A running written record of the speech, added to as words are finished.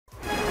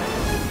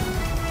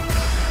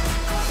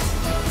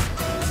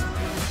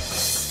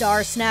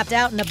star snapped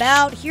out and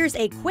about, here's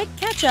a quick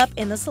catch-up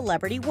in the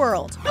celebrity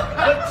world.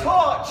 The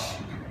torch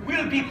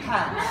will be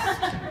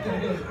passed.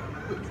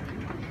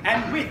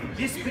 And with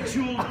this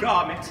bejeweled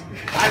garment,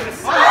 I will...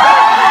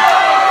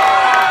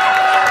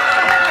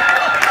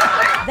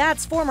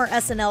 That's former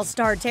SNL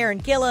star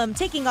Taron Gilliam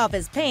taking off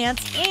his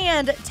pants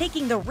and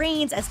taking the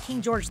reins as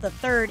King George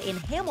III in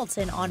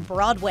Hamilton on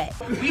Broadway.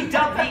 We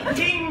dub thee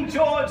King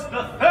George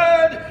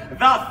III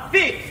the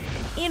Fifth.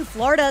 In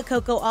Florida,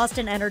 Coco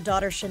Austin and her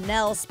daughter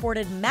Chanel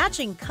sported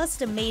matching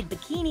custom-made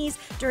bikinis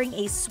during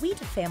a sweet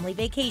family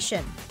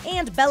vacation.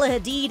 And Bella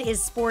Hadid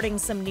is sporting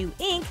some new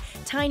ink,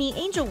 tiny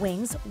angel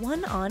wings,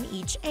 one on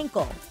each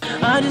ankle.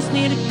 I just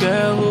need a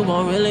girl who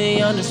gon'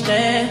 really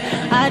understand.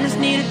 I just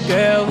need a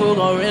girl who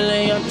gon'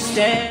 really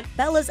understand.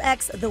 Bella's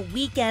ex, The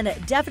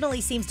Weeknd, definitely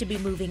seems to be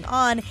moving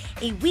on.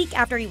 A week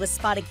after he was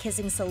spotted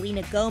kissing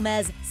Selena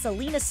Gomez,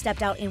 Selena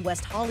stepped out in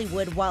West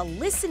Hollywood while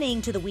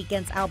listening to The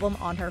Weeknd's album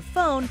on her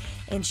phone,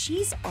 and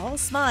she's all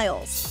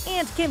smiles.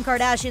 And Kim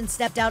Kardashian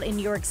stepped out in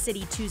New York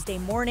City Tuesday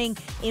morning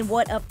in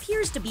what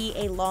appears to be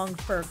a long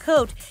fur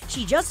coat.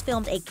 She just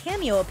filmed a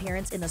cameo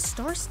appearance in the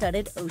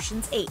star-studded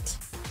Ocean's 8.